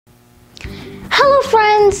Hello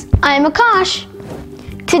friends, I'm Akash.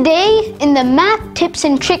 Today in the Math Tips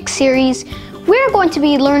and Tricks series, we're going to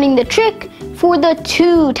be learning the trick for the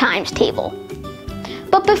 2 times table.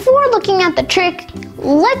 But before looking at the trick,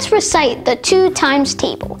 let's recite the 2 times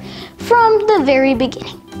table from the very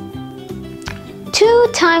beginning. 2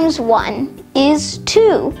 times 1 is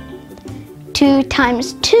 2. 2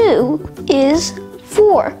 times 2 is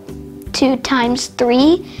 4. 2 times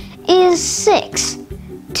 3 is 6.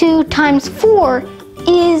 2 times 4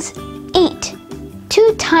 is 8.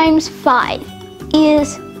 2 times 5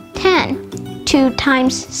 is 10. 2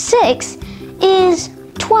 times 6 is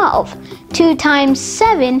 12. 2 times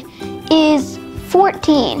 7 is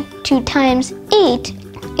 14. 2 times 8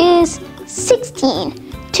 is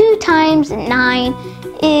 16. 2 times 9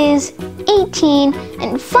 is 18.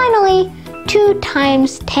 And finally, 2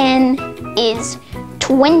 times 10 is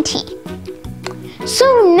 20.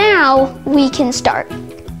 So now we can start.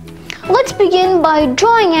 Let's begin by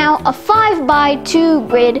drawing out a 5 by 2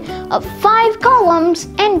 grid of 5 columns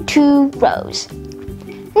and 2 rows.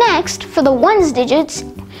 Next, for the ones digits,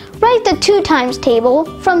 write the 2 times table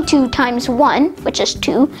from 2 times 1, which is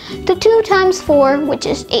 2, to 2 times 4, which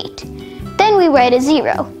is 8. Then we write a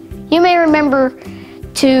 0. You may remember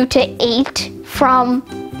 2 to 8 from,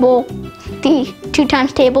 the 2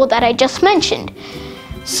 times table that I just mentioned.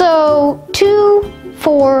 So 2,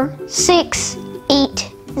 4, 6, 8,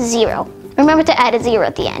 0. Remember to add a 0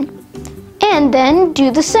 at the end. And then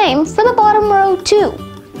do the same for the bottom row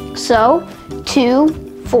too. So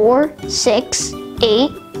 2, 4, 6,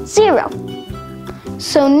 8, 0.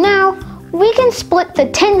 So now we can split the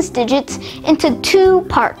tens digits into 2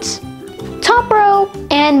 parts, top row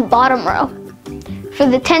and bottom row. For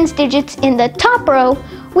the tens digits in the top row,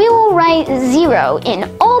 we will write 0 in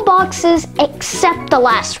all boxes except the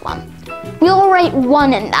last one. We will write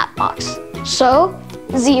 1 in that box. So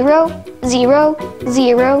 0, 0,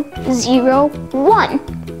 0, 0, 1.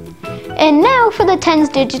 And now for the tens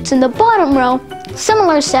digits in the bottom row,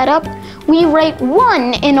 similar setup, we write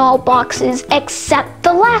 1 in all boxes except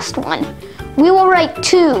the last one. We will write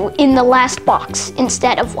 2 in the last box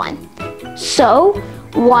instead of 1. So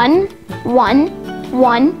 1, 1,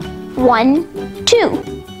 1, 1,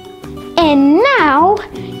 2. And now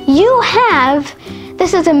you have,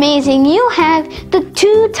 this is amazing, you have the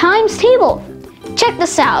 2 times table. Check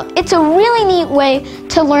this out. It's a really neat way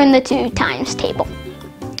to learn the 2 times table.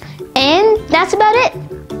 And that's about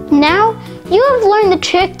it. Now you have learned the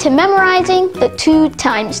trick to memorizing the 2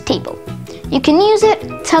 times table. You can use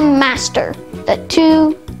it to master the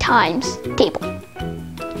 2 times table.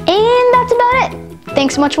 And that's about it.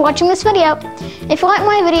 Thanks so much for watching this video. If you like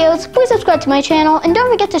my videos, please subscribe to my channel and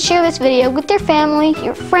don't forget to share this video with your family,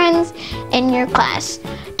 your friends, and your class.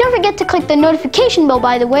 Don't forget to click the notification bell,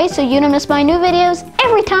 by the way, so you don't miss my new videos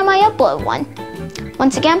every time I upload one.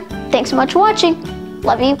 Once again, thanks so much for watching.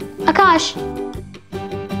 Love you, Akash.